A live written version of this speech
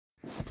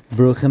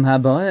Bruchim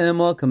habaim,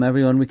 welcome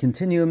everyone. We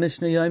continue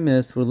Mishnah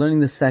Yomis. We're learning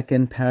the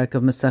second parak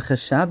of Masechah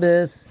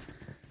Shabbos.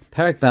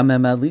 Parak Bameh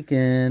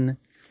Madlikin.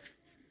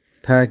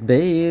 Parak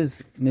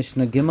Beis,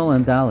 Mishnah Gimel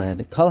and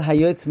Daled. Kol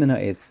hayotz min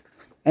ha'etz.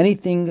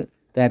 Anything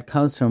that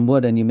comes from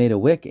wood and you made a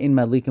wick, in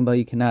Madlikin, but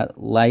you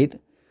cannot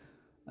light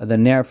the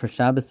ner for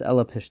Shabbos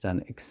Ela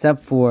Pishtan,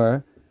 except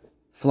for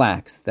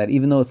flax. That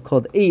even though it's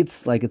called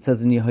eitz, like it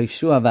says in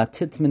Yehoshua,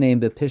 Vatitz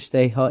mineim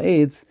bepishtei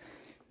ha'etz,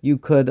 you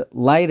could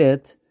light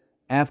it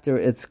after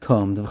it's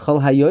combed.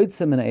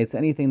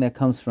 Anything that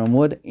comes from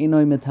wood is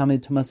not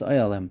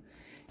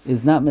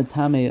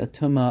metame a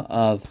tuma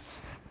of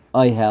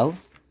oihel.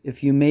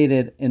 If you made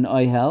it in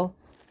oihel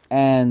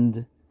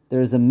and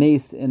there's a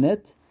mace in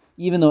it,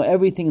 even though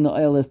everything in the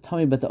oil is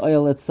tummy, but the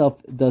oil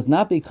itself does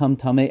not become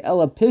tummy.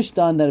 Ella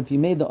pishtan, that if you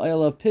made the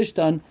oil of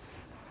pishtan,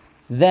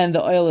 then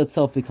the oil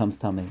itself becomes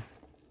tummy.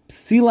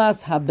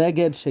 Psilas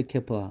habeged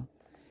shekipla,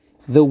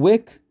 the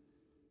wick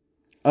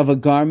of a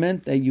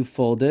garment that you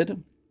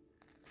folded,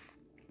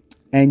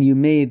 and you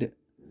made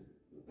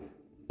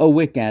a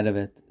wick out of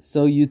it.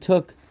 So you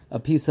took a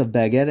piece of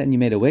beged and you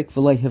made a wick.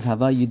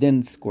 You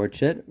didn't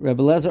scorch it.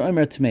 Rebbe Lezer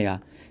Omer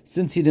Tmeya.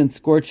 Since you didn't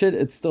scorch it,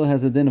 it still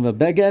has a din of a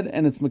beged,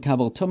 and it's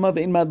makabel tumah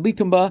ve'in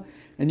madlikamba,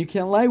 and you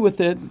can't light with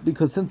it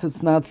because since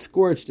it's not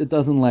scorched, it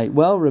doesn't light.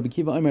 Well, Rebbe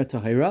Kiva Omer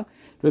Tahira.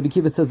 Rebbe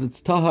Kiva says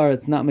it's tahar,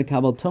 it's not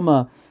makabel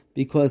tumah,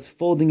 because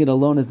folding it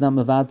alone is not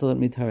mevatel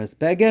mitaras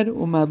beged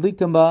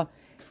umadlikamba,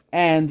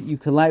 and you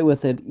can light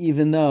with it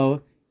even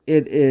though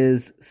it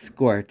is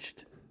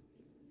scorched.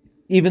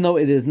 Even though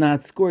it is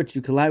not scorched,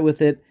 you can light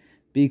with it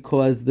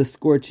because the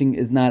scorching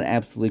is not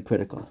absolutely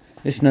critical.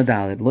 Mishnah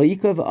Daled. Lo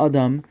yikov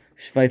adam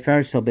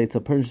shvayfer shel beitz.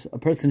 A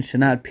person should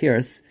not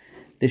pierce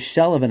the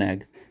shell of an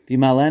egg.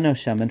 V'maleno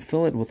shem, and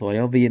fill it with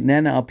oil.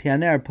 V'yitnena al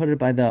pianer, put it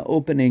by the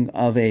opening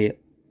of a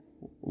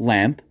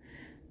lamp,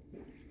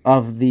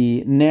 of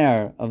the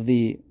ner, of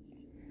the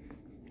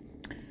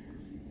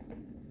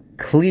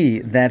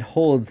kli that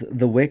holds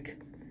the wick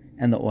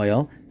and the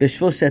oil,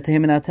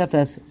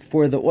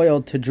 for the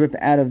oil to drip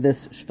out of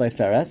this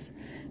shvayferes,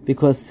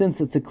 because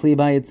since it's a kli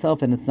by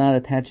itself and it's not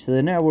attached to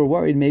the ner, we're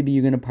worried maybe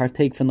you're going to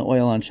partake from the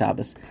oil on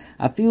Shabbos.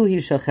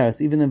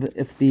 Even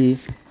if the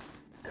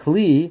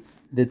kli,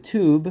 the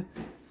tube,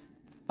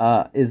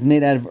 is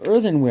made out of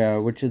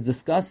earthenware, which is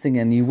disgusting,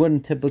 and you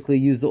wouldn't typically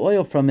use the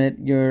oil from it,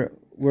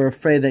 we're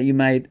afraid that you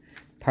might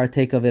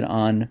partake of it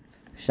on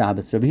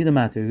Shabbos. Rabbi Yehuda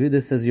Matir,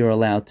 Yehuda says you're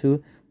allowed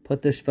to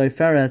put the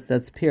shvayferes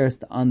that's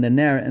pierced on the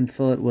ner and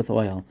fill it with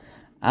oil.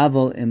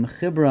 Aval im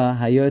chibra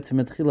hayotz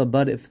metchila,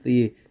 but if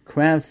the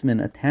craftsman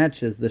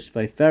attaches the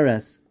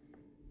shvayferes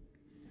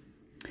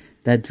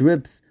that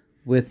drips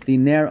with the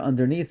ner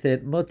underneath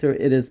it, mutter,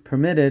 it is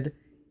permitted,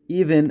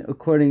 even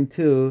according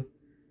to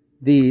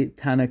the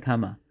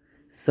Tanakama.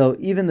 So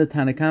even the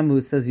Tanakama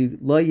who says you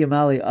lo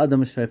yamali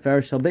adam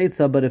shvayfer shel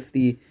beitza, but if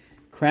the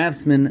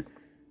craftsman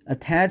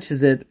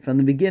attaches it from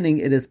the beginning,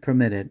 it is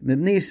permitted.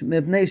 Because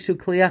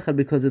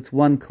it's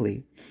one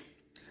kli.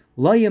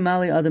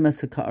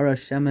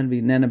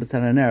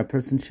 A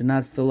person should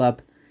not fill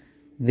up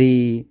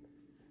a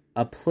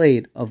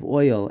plate of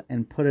oil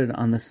and put it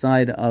on the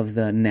side of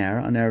the ner,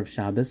 on Erev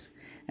Shabbos,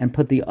 and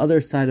put the other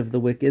side of the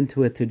wick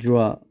into it to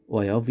draw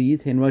oil.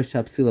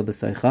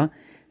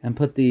 And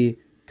put the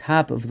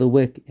top of the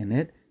wick in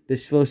it,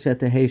 so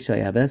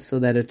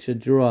that it should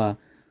draw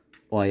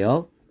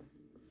oil.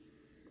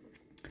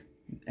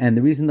 And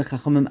the reason the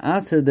Chachamim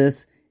answer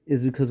this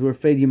is because we're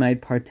afraid you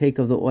might partake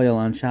of the oil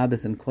on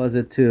Shabbos and cause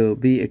it to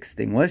be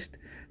extinguished.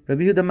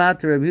 Rabbi Yehuda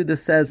Matir, Rabbi Yehuda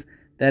says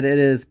that it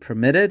is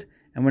permitted,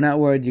 and we're not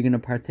worried you're going to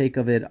partake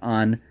of it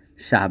on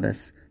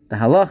Shabbos. The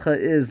halacha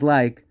is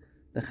like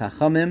the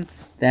Chachamim,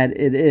 that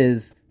it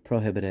is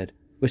prohibited.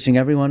 Wishing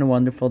everyone a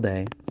wonderful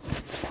day.